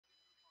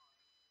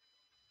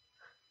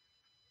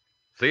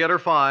Theater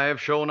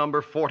 5, show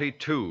number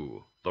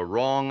 42, The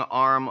Wrong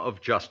Arm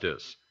of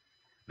Justice.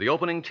 The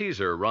opening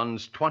teaser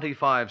runs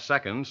 25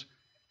 seconds,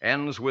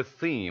 ends with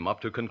theme up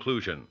to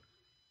conclusion.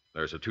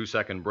 There's a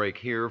 2-second break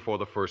here for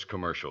the first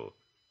commercial.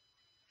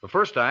 The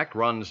first act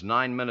runs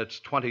 9 minutes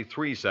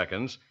 23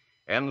 seconds,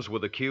 ends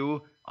with the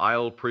cue,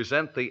 "I'll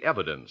present the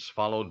evidence,"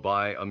 followed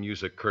by a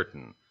music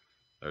curtain.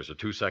 There's a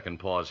 2-second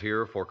pause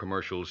here for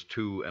commercials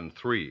 2 and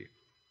 3.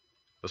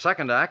 The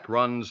second act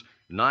runs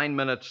 9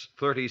 minutes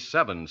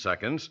 37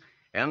 seconds,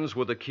 ends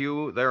with the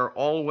cue, "They're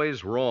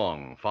always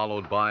wrong,"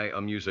 followed by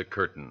a music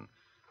curtain.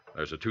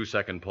 There's a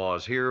 2-second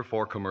pause here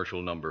for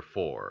commercial number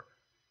 4.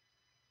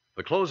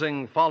 The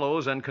closing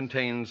follows and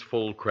contains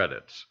full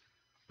credits.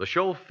 The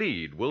show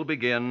feed will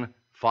begin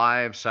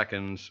 5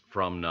 seconds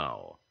from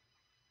now.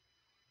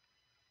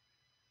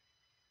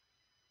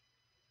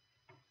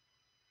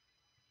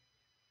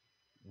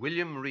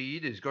 William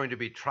Reed is going to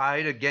be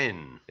tried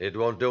again. It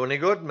won't do any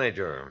good,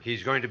 Major.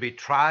 He's going to be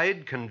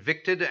tried,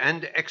 convicted,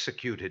 and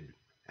executed.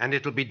 And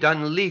it'll be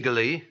done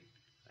legally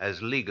as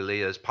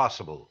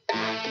possible.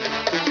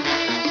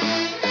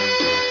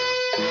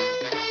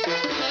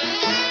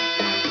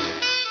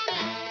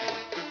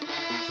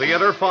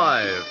 Theater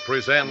 5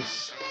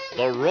 presents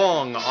The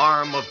Wrong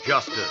Arm of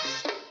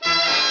Justice.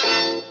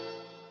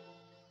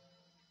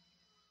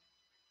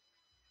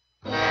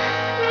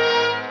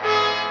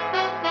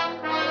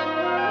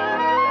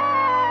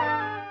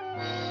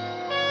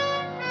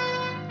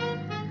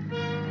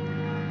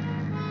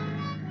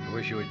 I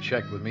wish you would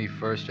check with me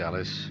first,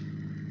 Alice.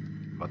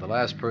 But the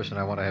last person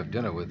I want to have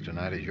dinner with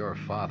tonight is your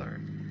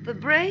father. The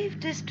brave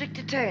district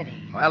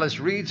attorney. Well, Alice,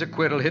 Reed's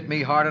acquittal hit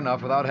me hard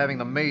enough without having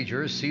the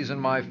major season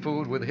my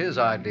food with his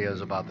ideas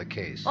about the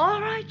case.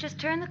 All right, just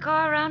turn the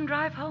car around and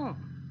drive home.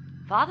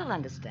 Father'll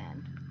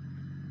understand.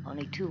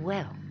 Only too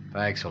well.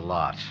 Thanks a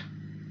lot.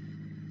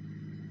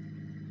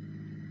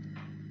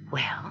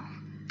 Well?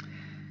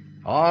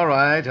 All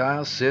right,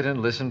 I'll sit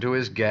and listen to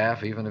his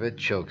gaffe, even if it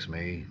chokes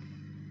me.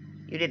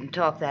 You didn't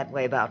talk that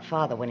way about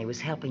Father when he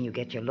was helping you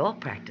get your law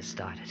practice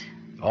started.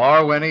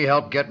 Or when he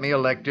helped get me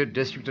elected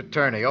district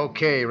attorney.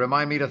 Okay,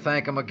 remind me to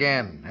thank him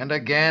again, and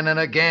again, and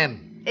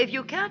again. If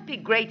you can't be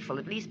grateful,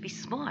 at least be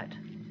smart.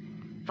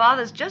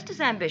 Father's just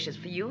as ambitious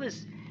for you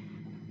as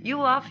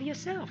you are for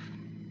yourself.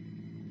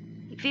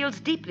 He feels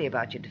deeply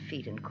about your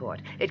defeat in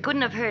court. It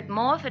couldn't have hurt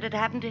more if it had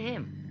happened to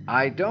him.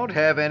 I don't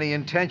have any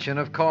intention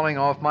of calling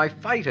off my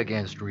fight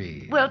against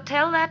Reed. Well,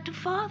 tell that to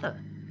Father.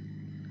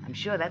 I'm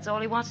sure that's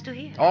all he wants to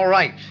hear. All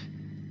right.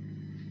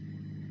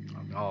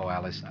 Oh,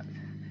 Alice,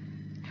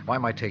 why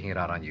am I taking it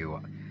out on you?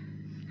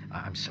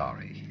 I'm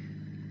sorry.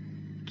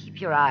 Keep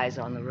your eyes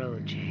on the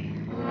road, Jay.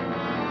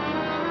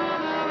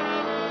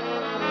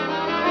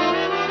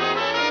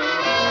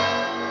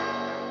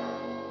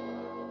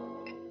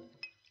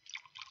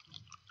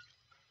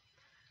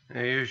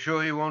 Are you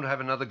sure you won't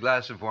have another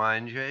glass of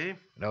wine, Jay?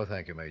 No,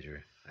 thank you,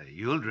 Major.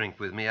 You'll drink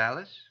with me,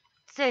 Alice?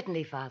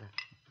 Certainly, Father.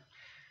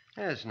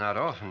 It's not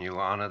often you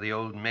honor the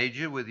old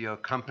major with your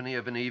company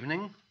of an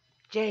evening.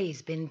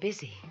 Jay's been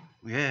busy.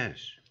 Yes.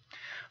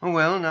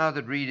 Well, now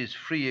that Reed is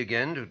free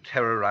again to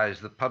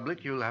terrorize the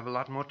public, you'll have a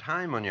lot more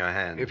time on your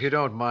hands. If you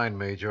don't mind,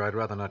 Major, I'd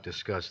rather not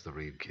discuss the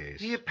Reed case.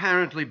 He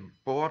apparently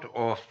bought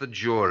off the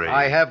jury.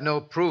 I have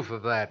no proof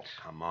of that.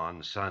 Come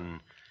on,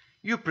 son.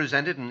 You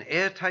presented an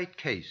airtight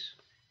case.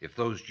 If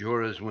those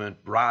jurors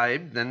weren't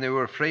bribed, then they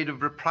were afraid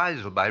of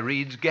reprisal by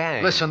Reed's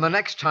gang. Listen, the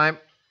next time...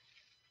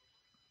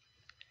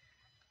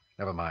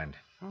 Never mind.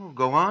 Oh,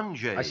 go on,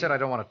 Jay. I said I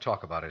don't want to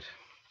talk about it.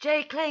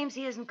 Jay claims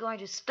he isn't going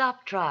to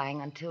stop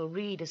trying until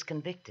Reed is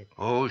convicted.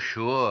 Oh,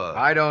 sure.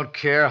 I don't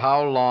care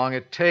how long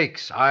it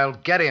takes. I'll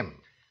get him.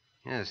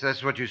 Yes,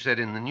 that's what you said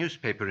in the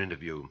newspaper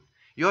interview.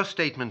 Your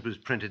statement was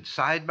printed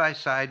side by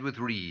side with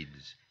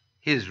Reed's.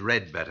 His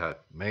read better.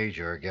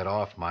 Major, get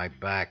off my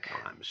back.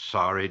 Oh, I'm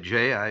sorry,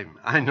 Jay.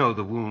 I know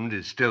the wound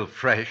is still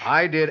fresh.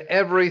 I did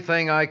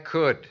everything I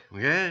could.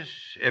 Yes,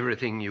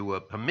 everything you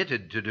were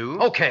permitted to do.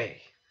 Okay.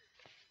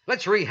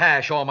 Let's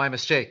rehash all my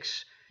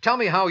mistakes. Tell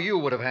me how you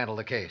would have handled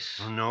the case.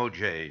 Oh, no,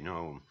 Jay,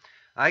 no.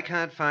 I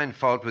can't find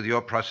fault with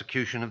your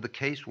prosecution of the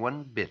case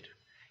one bit.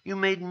 You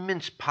made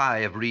mince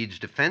pie of Reed's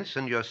defense,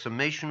 and your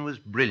summation was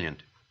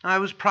brilliant. I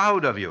was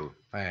proud of you.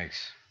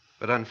 Thanks.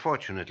 But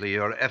unfortunately,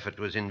 your effort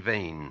was in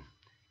vain.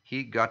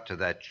 He got to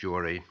that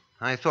jury.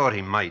 I thought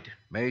he might.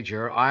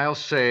 Major, I'll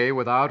say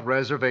without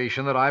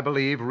reservation that I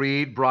believe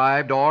Reed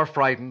bribed or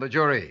frightened the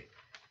jury.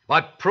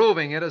 But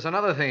proving it is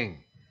another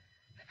thing.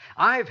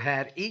 I've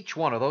had each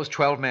one of those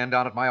 12 men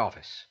down at my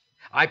office.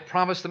 I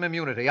promised them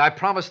immunity. I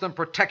promised them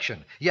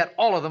protection. Yet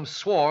all of them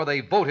swore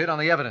they voted on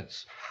the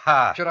evidence.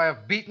 Ha! Should I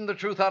have beaten the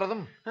truth out of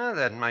them? Well,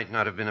 that might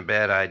not have been a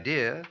bad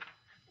idea,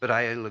 but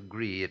I'll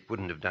agree it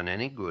wouldn't have done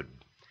any good.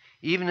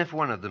 Even if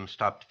one of them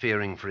stopped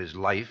fearing for his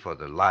life or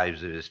the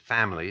lives of his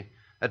family,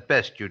 at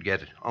best you'd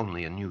get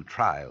only a new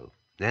trial.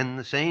 Then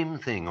the same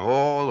thing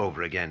all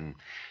over again.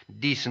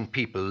 Decent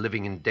people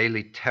living in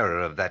daily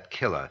terror of that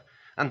killer.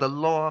 and the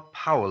law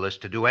powerless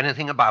to do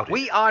anything about it.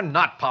 We are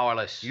not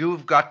powerless.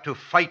 You've got to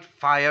fight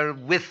fire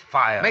with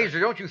fire.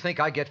 Major, don't you think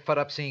I get fed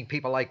up seeing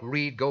people like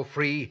Reed go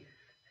free?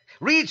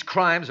 Reed's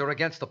crimes are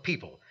against the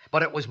people,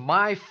 but it was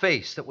my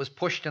face that was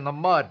pushed in the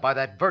mud by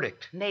that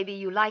verdict. Maybe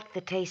you like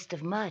the taste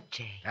of mud,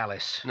 Jay.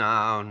 Alice. No.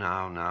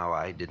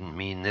 I didn't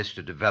mean this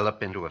to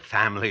develop into a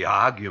family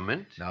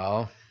argument.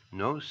 No?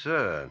 No,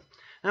 sir.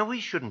 Now,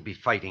 we shouldn't be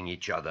fighting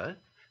each other.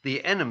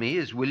 The enemy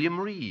is William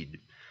Reed.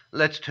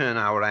 Let's turn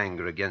our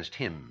anger against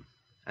him,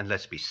 and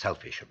let's be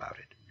selfish about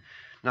it.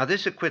 Now,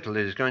 this acquittal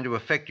is going to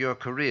affect your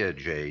career,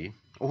 Jay.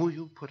 Oh,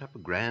 you put up a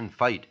grand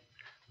fight,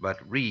 but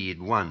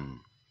Reed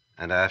won.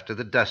 And after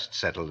the dust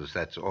settles,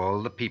 that's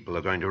all the people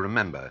are going to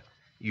remember.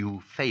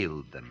 You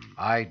failed them.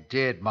 I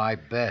did my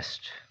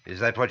best. Is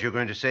that what you're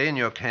going to say in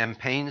your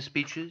campaign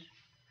speeches?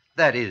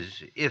 That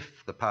is,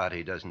 if the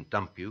party doesn't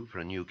dump you for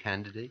a new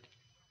candidate.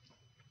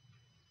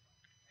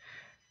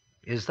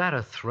 Is that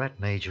a threat,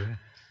 Major?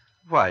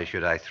 Why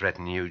should I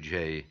threaten you,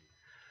 Jay?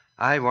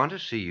 I want to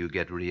see you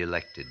get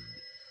reelected.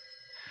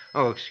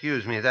 Oh,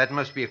 excuse me. That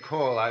must be a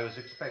call I was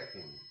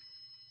expecting.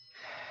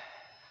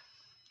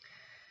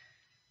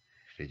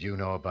 Did you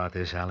know about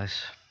this,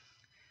 Alice?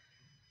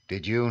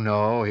 Did you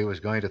know he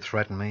was going to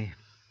threaten me?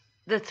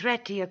 The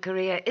threat to your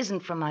career isn't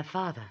from my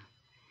father.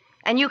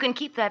 And you can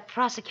keep that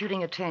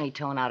prosecuting attorney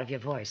tone out of your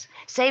voice.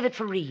 Save it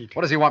for Reed.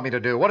 What does he want me to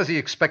do? What does he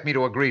expect me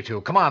to agree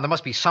to? Come on, there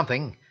must be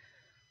something.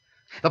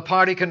 The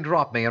party can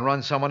drop me and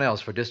run someone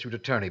else for district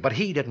attorney, but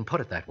he didn't put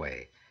it that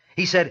way.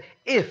 He said,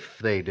 if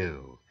they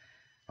do.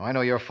 Now, I know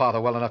your father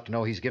well enough to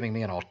know he's giving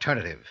me an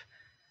alternative.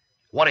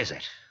 What is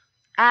it?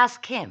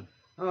 Ask him.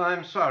 Oh,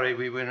 I'm sorry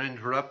we were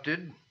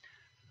interrupted.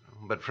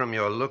 But from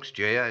your looks,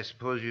 Jay, I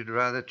suppose you'd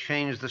rather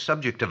change the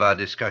subject of our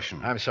discussion.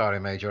 I'm sorry,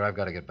 Major. I've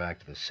got to get back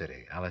to the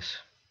city. Alice?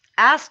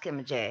 Ask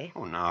him, Jay.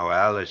 Oh, now,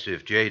 Alice,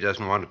 if Jay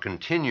doesn't want to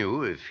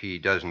continue, if he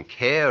doesn't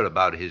care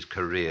about his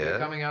career... You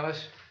coming,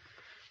 Alice?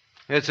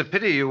 It's a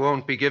pity you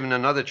won't be given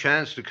another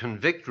chance to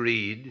convict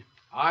Reed.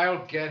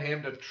 I'll get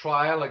him to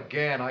trial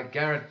again. I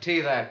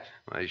guarantee that.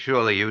 Why,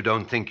 surely you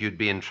don't think you'd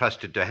be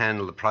entrusted to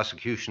handle the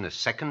prosecution a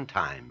second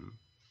time.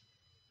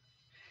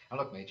 Now,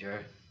 look,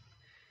 Major.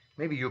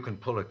 Maybe you can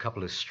pull a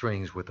couple of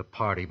strings with the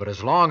party, but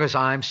as long as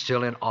I'm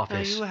still in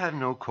office... Now, you have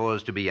no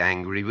cause to be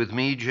angry with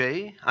me,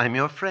 Jay. I'm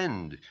your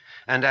friend.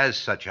 And as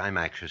such, I'm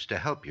anxious to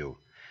help you.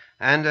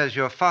 And as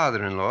your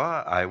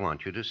father-in-law, I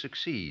want you to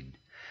succeed.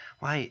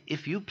 Why,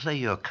 if you play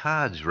your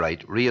cards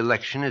right,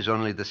 re-election is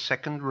only the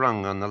second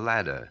rung on the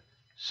ladder.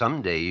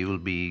 Someday you'll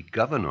be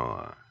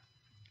governor.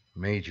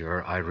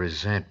 Major, I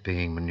resent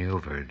being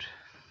maneuvered.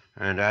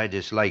 And I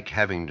dislike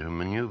having to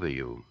maneuver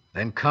you.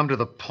 Then come to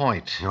the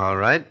point. All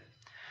right.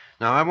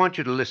 Now, I want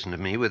you to listen to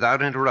me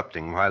without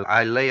interrupting while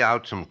I lay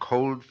out some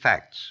cold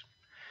facts.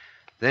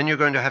 Then you're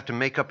going to have to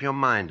make up your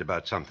mind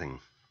about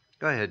something.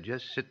 Go ahead,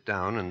 just sit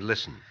down and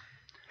listen.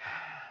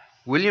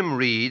 William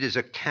Reed is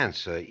a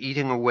cancer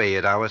eating away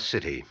at our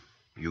city.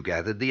 You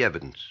gathered the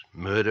evidence.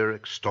 Murder,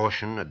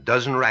 extortion, a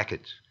dozen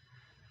rackets.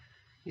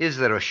 Is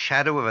there a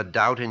shadow of a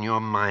doubt in your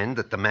mind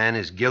that the man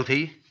is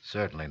guilty?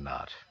 Certainly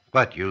not.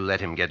 But you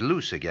let him get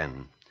loose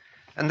again.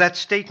 And that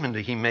statement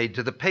he made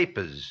to the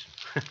papers.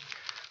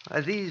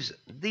 These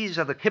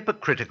are the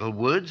hypocritical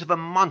words of a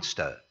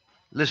monster.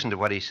 Listen to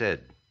what he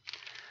said.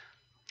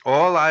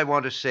 All I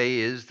want to say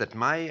is that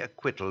my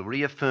acquittal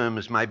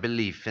reaffirms my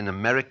belief in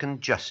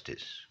American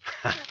justice.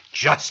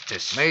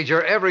 Justice!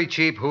 Major, every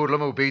cheap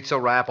hoodlum who beats a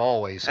rap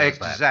always says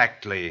that.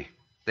 Exactly.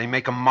 They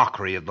make a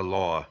mockery of the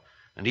law.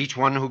 And each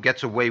one who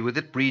gets away with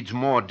it breeds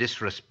more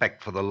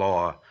disrespect for the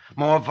law,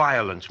 more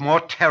violence, more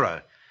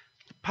terror.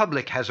 The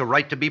public has a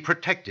right to be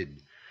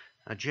protected.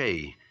 Now,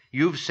 Jay,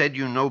 you've said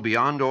you know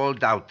beyond all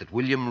doubt that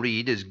William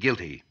Reed is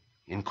guilty.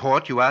 In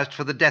court, you asked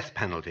for the death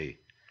penalty.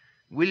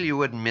 Will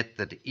you admit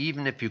that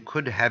even if you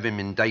could have him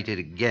indicted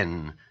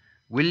again,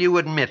 will you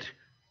admit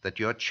that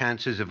your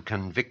chances of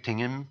convicting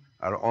him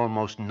are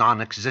almost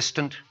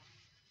non-existent?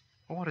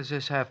 What does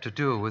this have to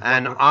do with...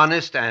 An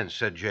honest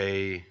answer,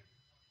 Jay.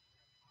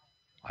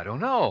 I don't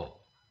know.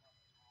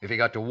 If he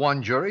got to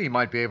one jury, he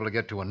might be able to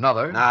get to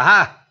another.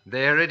 Aha!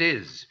 There it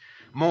is.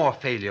 More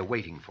failure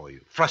waiting for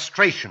you.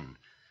 Frustration.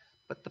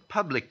 But the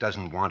public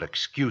doesn't want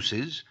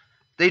excuses.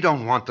 They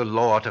don't want the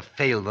law to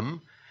fail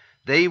them.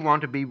 They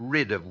want to be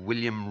rid of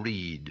William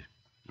Reed.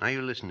 Now,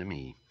 you listen to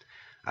me.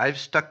 I've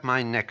stuck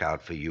my neck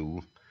out for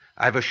you.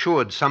 I've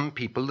assured some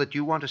people that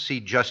you want to see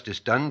justice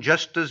done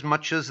just as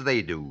much as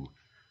they do.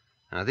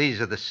 Now,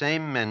 these are the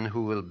same men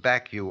who will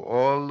back you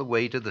all the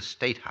way to the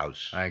State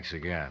House. Thanks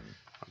again.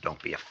 Oh,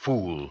 don't be a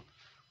fool.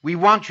 We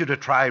want you to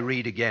try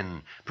Reed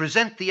again.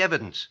 Present the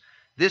evidence.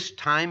 This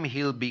time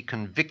he'll be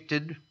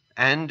convicted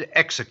and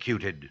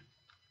executed.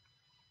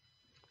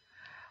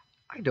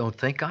 I don't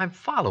think I'm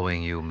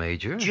following you,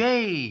 Major.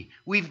 Jay,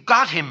 we've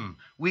got him.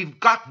 We've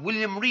got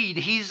William Reed.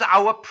 He's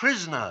our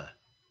prisoner.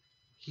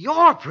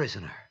 Your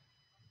prisoner?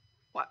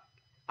 What?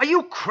 Are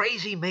you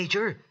crazy,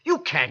 Major? You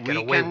can't get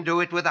away. We can do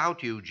it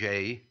without you,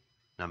 Jay.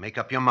 Now make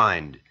up your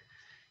mind.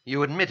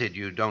 You admitted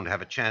you don't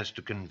have a chance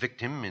to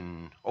convict him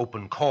in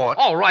open court.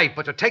 All right,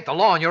 but to take the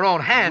law in your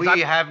own hands...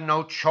 We have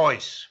no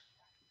choice.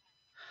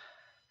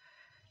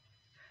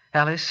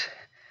 Alice,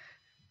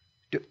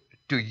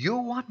 do you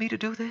want me to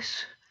do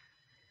this?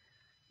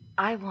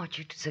 I want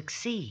you to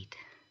succeed.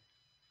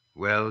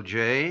 Well,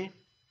 Jay?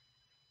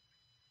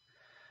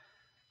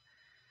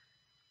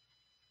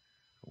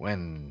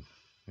 When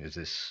is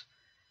this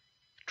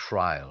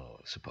trial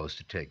supposed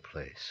to take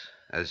place?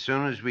 As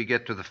soon as we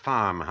get to the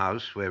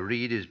farmhouse where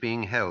Reed is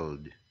being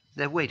held.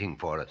 They're waiting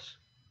for us.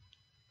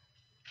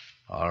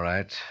 All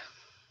right.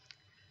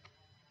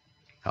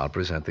 I'll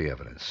present the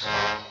evidence.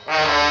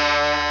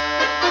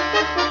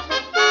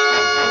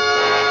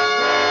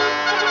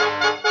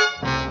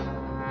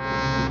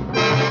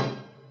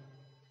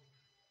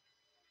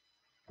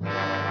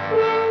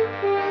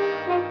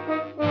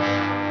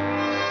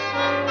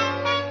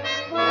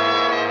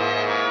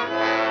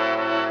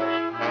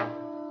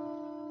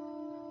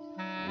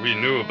 We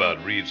knew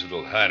about Reed's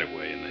little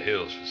hideaway in the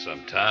hills for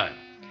some time.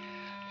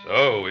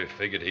 So we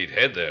figured he'd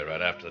head there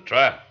right after the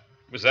trial.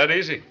 It was that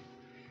easy.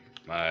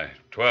 My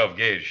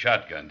 12-gauge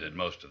shotgun did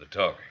most of the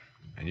talking.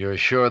 And you're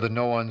sure that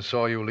no one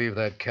saw you leave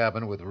that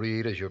cabin with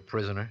Reed as your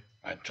prisoner?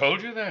 I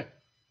told you that.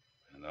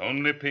 And the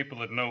only people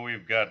that know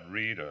we've got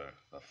Reed are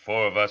the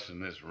four of us in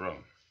this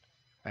room.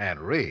 And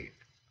Reed,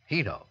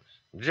 he knows.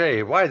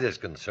 Jay, why this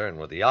concern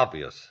with the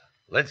obvious?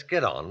 Let's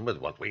get on with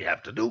what we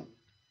have to do.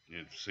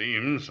 It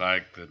seems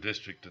like the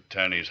district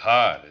attorney's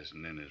heart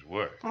isn't in his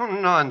work. Oh,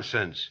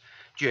 nonsense.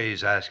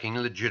 Jay's asking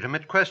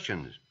legitimate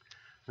questions.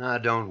 Now,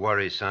 don't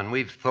worry, son.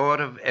 We've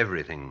thought of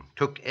everything,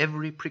 took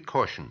every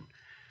precaution.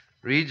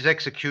 Reed's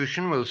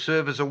execution will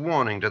serve as a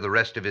warning to the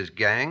rest of his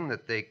gang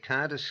that they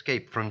can't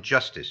escape from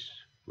justice.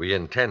 We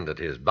intend that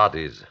his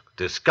body's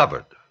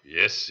discovered.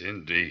 Yes,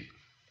 indeed.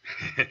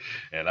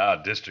 And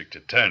our district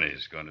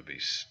attorney's going to be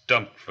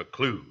stumped for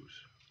clues.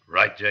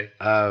 Right, Jay?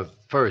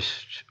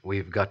 First,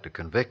 we've got to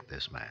convict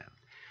this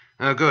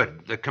man.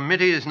 Good. The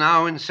committee is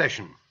now in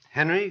session.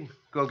 Henry,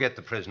 go get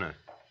the prisoner.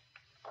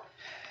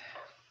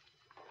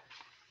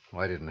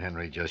 Why didn't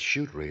Henry just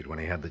shoot Reed when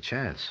he had the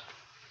chance?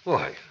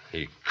 Why,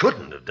 he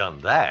couldn't have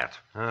done that.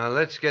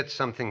 Let's get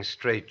something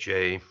straight,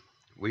 Jay.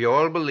 We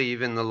all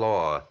believe in the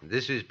law.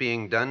 This is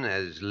being done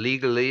as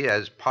legally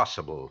as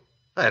possible.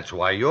 That's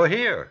why you're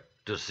here,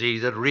 to see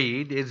that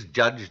Reed is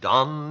judged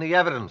on the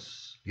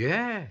evidence.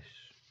 Yes.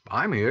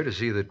 I'm here to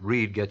see that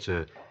Reed gets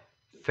a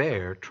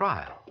fair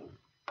trial.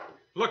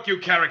 Look, you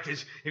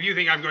characters, if you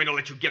think I'm going to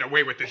let you get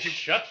away with this, you...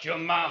 Shut your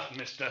mouth,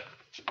 mister.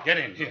 Get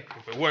in here.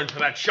 If it weren't for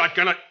that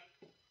shotgun, I...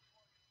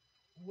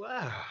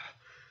 Wow.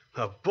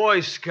 A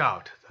Boy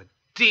Scout, the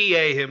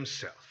DA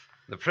himself.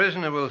 The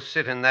prisoner will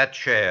sit in that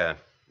chair.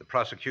 The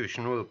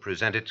prosecution will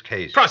present its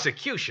case.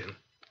 Prosecution?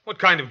 What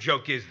kind of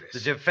joke is The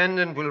this?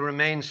 defendant will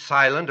remain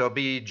silent or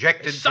be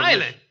ejected from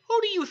Silent?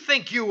 Who do you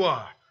think you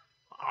are?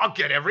 I'll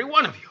get every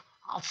one of you.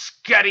 I'll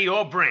scatter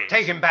your brains.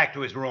 Take him back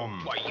to his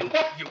room. Why,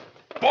 you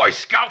Boy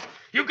Scout,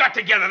 you got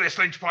together this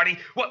lynch party.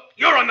 Well,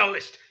 you're on the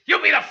list.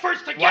 You'll be the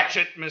first to get... Watch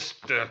it,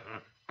 mister.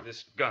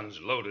 This gun's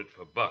loaded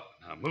for Buck.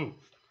 Now move.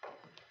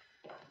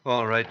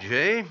 All right,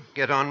 Jay.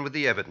 Get on with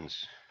the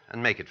evidence.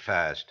 And make it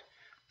fast.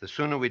 The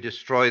sooner we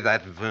destroy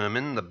that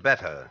vermin, the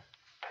better.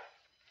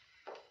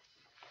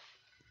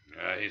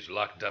 He's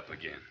locked up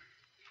again.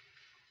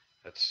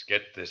 Let's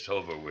get this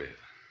over with.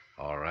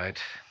 All right.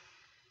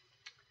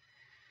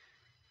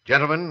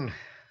 Gentlemen,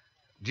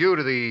 due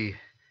to the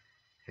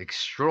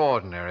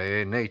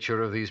extraordinary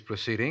nature of these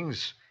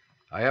proceedings,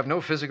 I have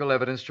no physical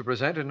evidence to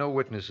present and no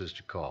witnesses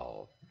to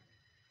call.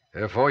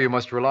 Therefore, you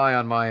must rely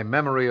on my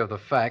memory of the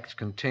facts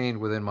contained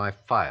within my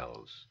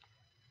files.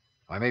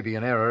 I may be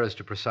in error as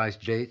to precise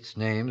dates,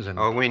 names, and...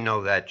 Oh, we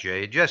know that,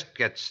 Jay. Just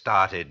get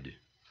started.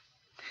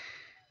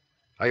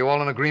 Are you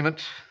all in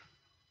agreement?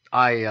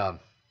 I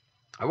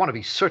want to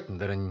be certain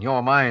that in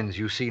your minds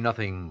you see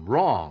nothing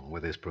wrong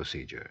with this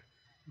procedure.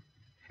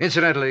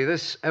 Incidentally,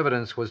 this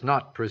evidence was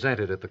not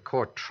presented at the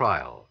court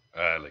trial.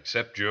 I'll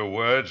accept your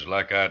words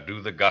like I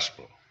do the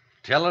gospel.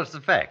 Tell us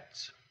the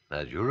facts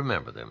as you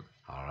remember them.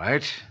 All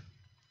right.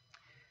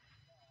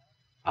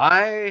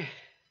 I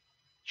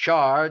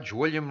charge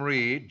William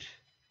Reed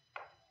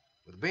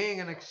with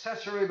being an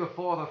accessory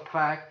before the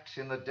fact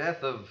in the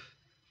death of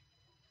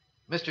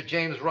Mr.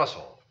 James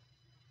Russell.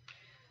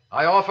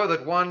 I offer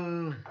that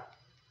one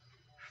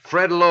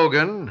Fred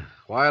Logan,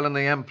 while in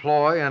the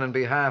employ and in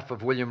behalf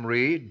of William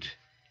Reed,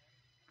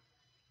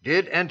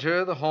 did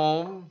enter the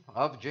home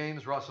of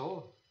James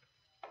Russell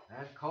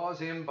and cause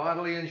him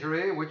bodily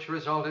injury which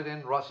resulted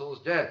in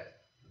Russell's death.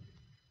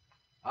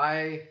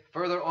 I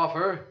further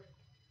offer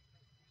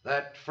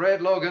that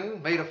Fred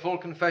Logan made a full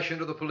confession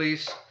to the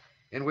police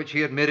in which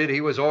he admitted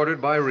he was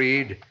ordered by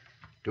Reed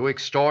to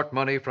extort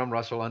money from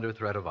Russell under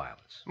threat of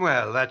violence.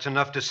 Well, that's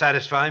enough to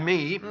satisfy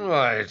me.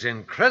 Why, it's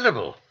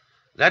incredible.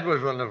 That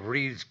was one of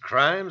Reed's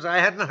crimes I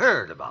hadn't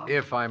heard about.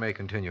 If I may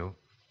continue.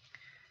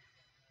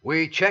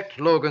 We checked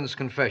Logan's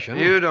confession.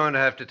 You don't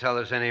have to tell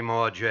us any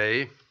more,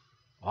 Jay.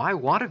 I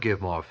want to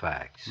give more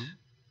facts.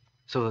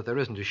 so that there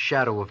isn't a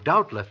shadow of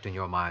doubt left in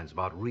your minds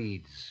about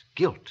Reed's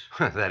guilt.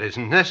 That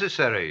isn't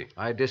necessary.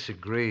 I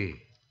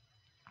disagree.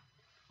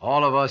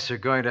 All of us are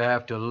going to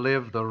have to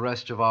live the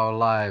rest of our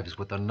lives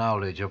with the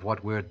knowledge of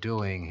what we're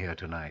doing here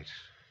tonight.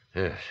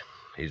 Yes,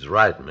 he's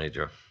right,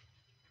 Major.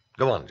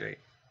 Go on, Jay.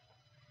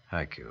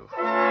 Thank you.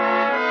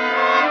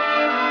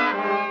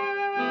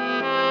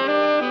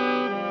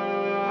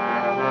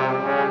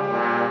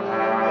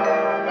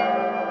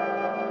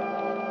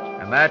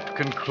 And that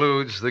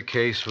concludes the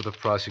case for the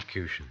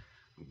prosecution.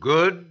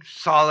 Good,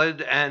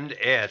 solid, and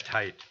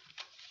airtight.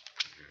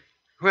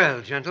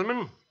 Well,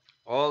 gentlemen,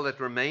 all that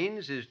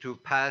remains is to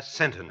pass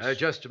sentence.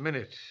 Just a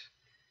minute.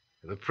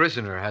 The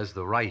prisoner has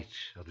the right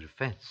of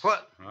defense.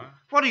 What? Huh?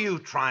 What are you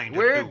trying to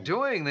We're do?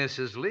 doing this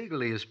as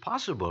legally as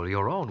possible.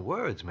 Your own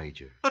words,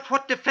 Major. But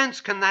what defense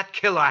can that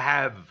killer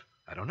have?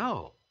 I don't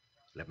know.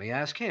 Let me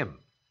ask him.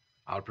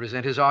 I'll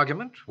present his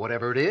argument,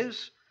 whatever it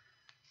is,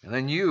 and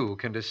then you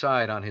can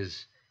decide on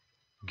his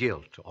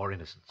guilt or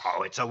innocence.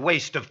 Oh, it's a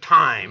waste of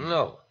time.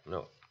 No.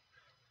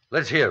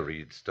 Let's hear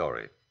Reed's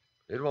story.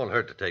 It won't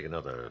hurt to take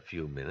another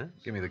few minutes.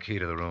 Give me the key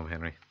to the room,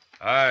 Henry.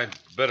 I'd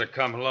better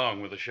come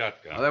along with a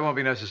shotgun. That won't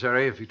be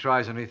necessary. If he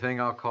tries anything,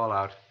 I'll call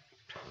out.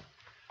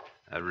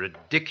 A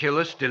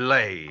ridiculous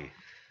delay.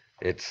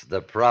 It's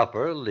the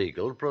proper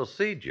legal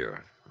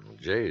procedure.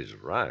 Jay's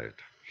right.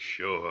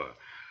 Sure.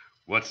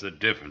 What's the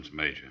difference,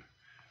 Major?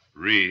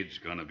 Reed's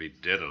gonna be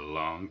dead a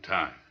long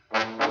time.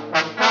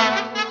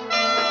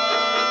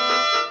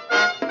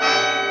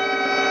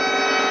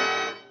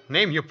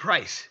 Name your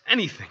price.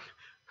 Anything.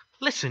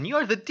 Listen,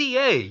 you're the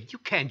DA. You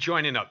can't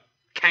join in a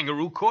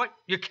kangaroo court.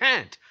 You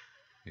can't.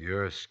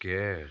 You're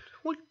scared.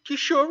 Well, you're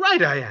sure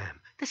right I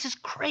am. This is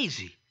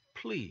crazy.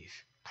 Please.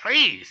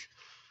 Please.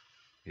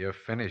 You're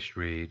finished,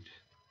 Reed.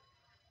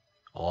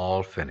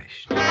 All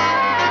finished.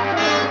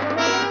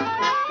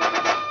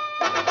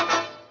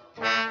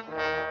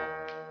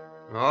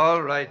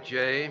 All right,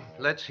 Jay.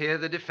 Let's hear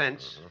the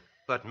defense,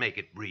 but make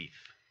it brief.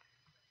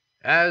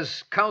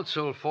 As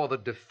counsel for the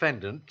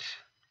defendant,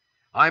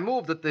 I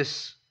move that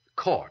this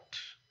court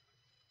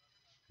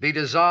be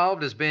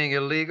dissolved as being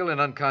illegal and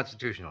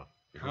unconstitutional.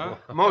 Huh?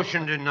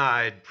 Motion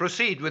denied.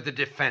 Proceed with the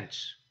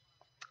defense.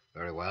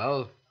 Very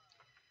well.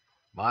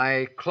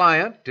 My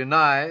client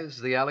denies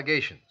the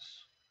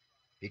allegations.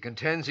 He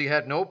contends he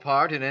had no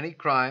part in any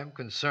crime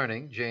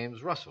concerning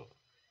James Russell.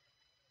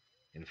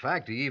 In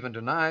fact, he even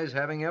denies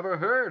having ever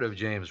heard of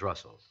James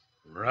Russell.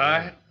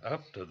 Right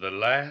up to the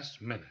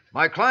last minute.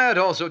 My client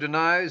also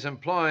denies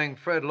employing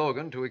Fred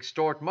Logan to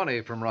extort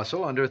money from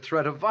Russell under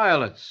threat of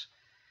violence.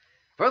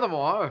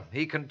 Furthermore,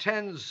 he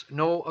contends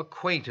no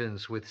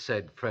acquaintance with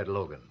said Fred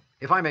Logan.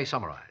 If I may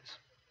summarize,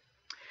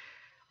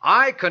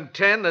 I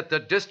contend that the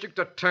district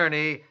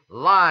attorney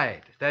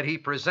lied, that he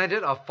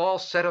presented a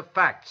false set of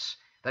facts,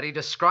 that he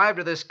described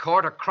to this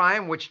court a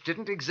crime which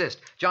didn't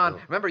exist. John,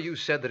 remember you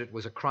said that it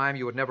was a crime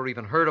you had never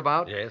even heard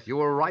about? Yes. You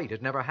were right.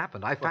 It never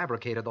happened. I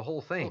fabricated the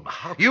whole thing.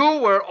 You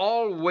were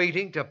all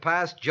waiting to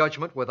pass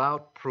judgment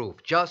without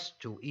proof, just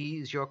to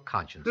ease your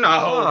conscience. No,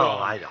 hold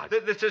on.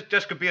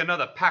 This could be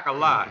another pack of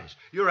lies.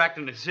 You're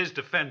acting as his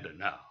defender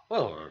now.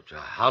 Well,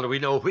 how do we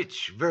know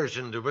which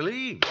version to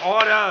believe?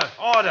 Order!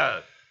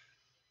 Order!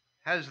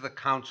 Has the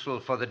counsel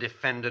for the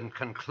defendant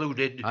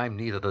concluded? I'm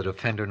neither the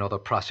defender nor the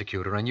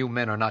prosecutor, and you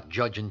men are not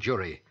judge and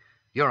jury.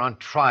 You're on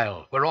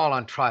trial. We're all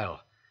on trial.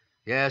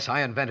 Yes,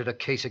 I invented a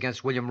case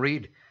against William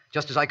Reed,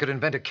 just as I could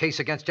invent a case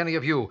against any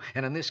of you,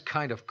 and in this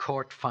kind of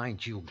court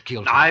find you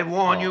guilty. I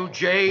warn you,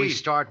 Jay. We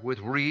start with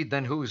Reed,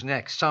 then who's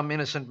next? Some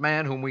innocent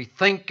man whom we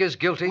think is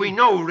guilty? We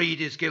know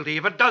Reed is guilty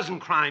of a dozen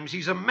crimes.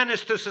 He's a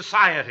menace to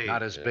society.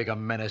 Not as big a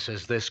menace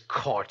as this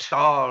court.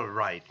 All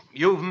right.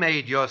 You've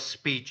made your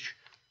speech.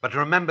 But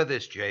remember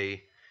this,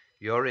 Jay.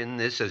 You're in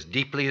this as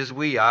deeply as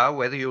we are,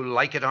 whether you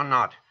like it or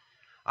not.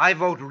 I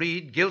vote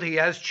Reed guilty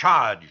as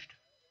charged.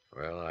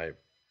 Well,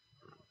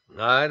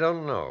 I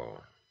don't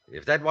know.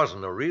 If that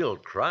wasn't a real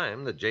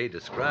crime that Jay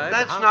described...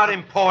 That's not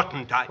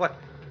important.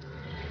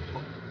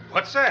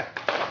 What's that?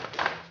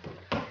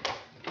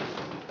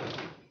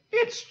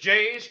 It's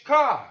Jay's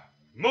car,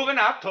 moving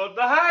out toward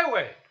the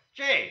highway.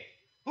 Jay,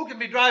 who can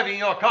be driving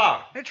your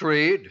car? It's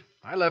Reed.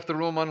 I left the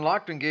room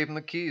unlocked and gave him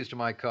the keys to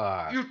my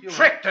car. You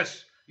tricked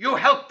us. You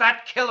helped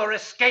that killer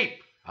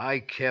escape. I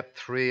kept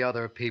 3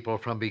 other people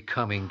from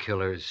becoming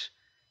killers.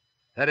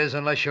 That is,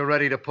 unless you're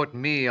ready to put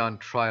me on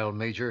trial,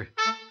 Major.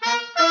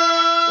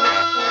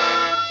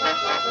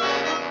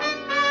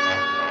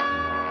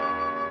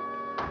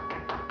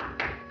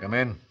 Come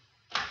in.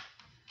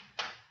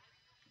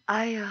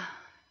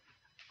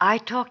 I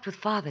talked with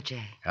Father,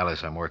 Jay.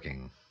 Alice, I'm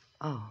working.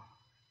 Oh.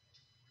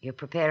 You're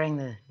preparing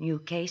the new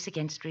case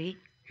against Reed?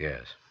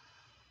 Yes.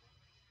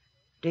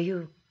 Do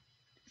you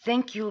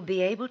think you'll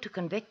be able to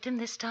convict him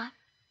this time?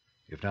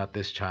 If not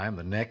this time,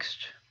 the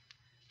next.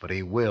 But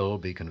he will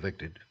be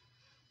convicted.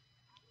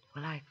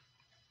 Well,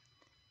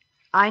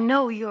 I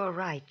know you're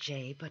right,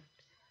 Jay, but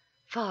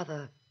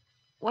Father,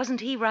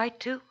 wasn't he right,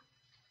 too?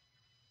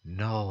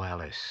 No,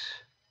 Alice.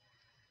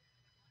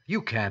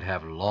 You can't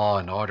have law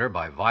and order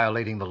by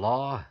violating the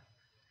law.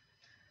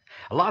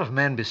 A lot of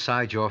men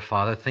beside your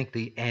father think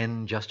the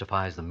end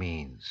justifies the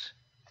means.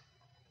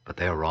 But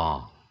they're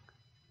wrong.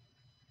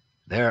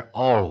 They're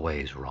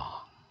always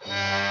wrong.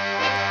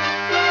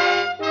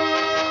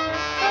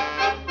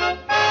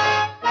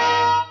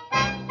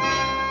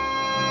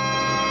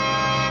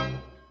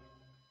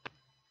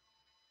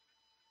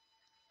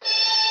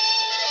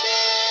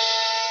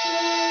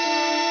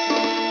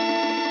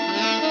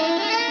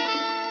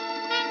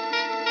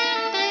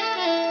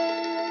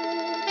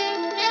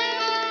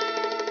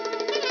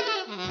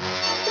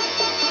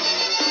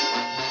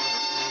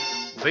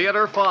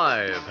 Theater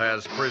 5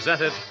 has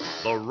presented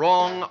The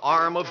Wrong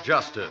Arm of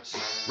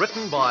Justice,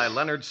 written by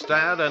Leonard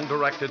Stadd and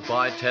directed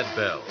by Ted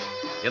Bell.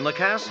 In the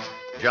cast,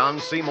 John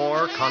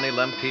Seymour, Connie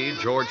Lembcke,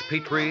 George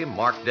Petrie,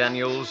 Mark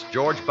Daniels,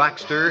 George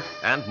Baxter,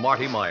 and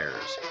Marty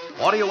Meyers.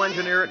 Audio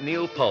engineer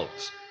Neil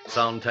Pultz.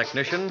 Sound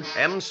technician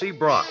M.C.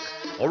 Brock.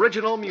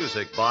 Original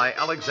music by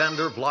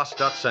Alexander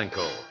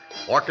Vlastotsenko.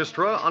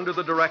 Orchestra under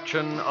the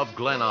direction of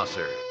Glenn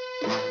Osser.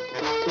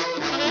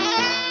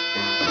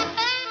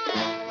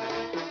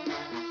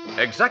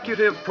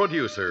 Executive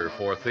producer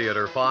for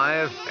Theater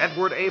 5,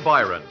 Edward A.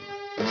 Byron.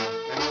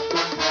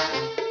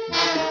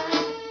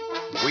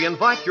 We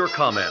invite your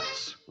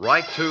comments.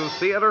 Write to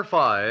Theater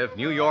 5,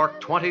 New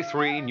York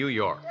 23, New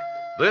York.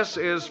 This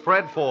is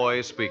Fred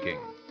Foy speaking.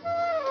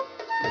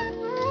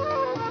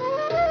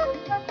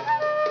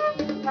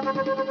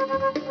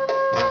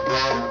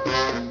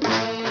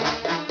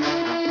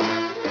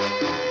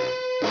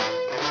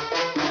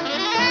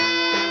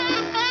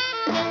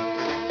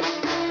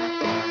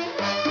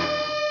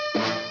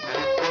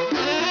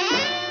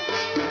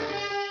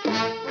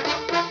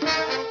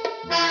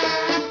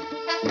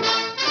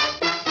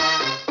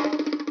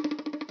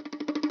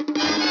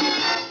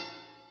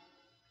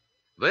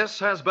 This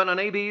has been an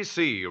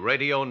ABC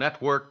Radio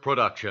Network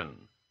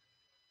production.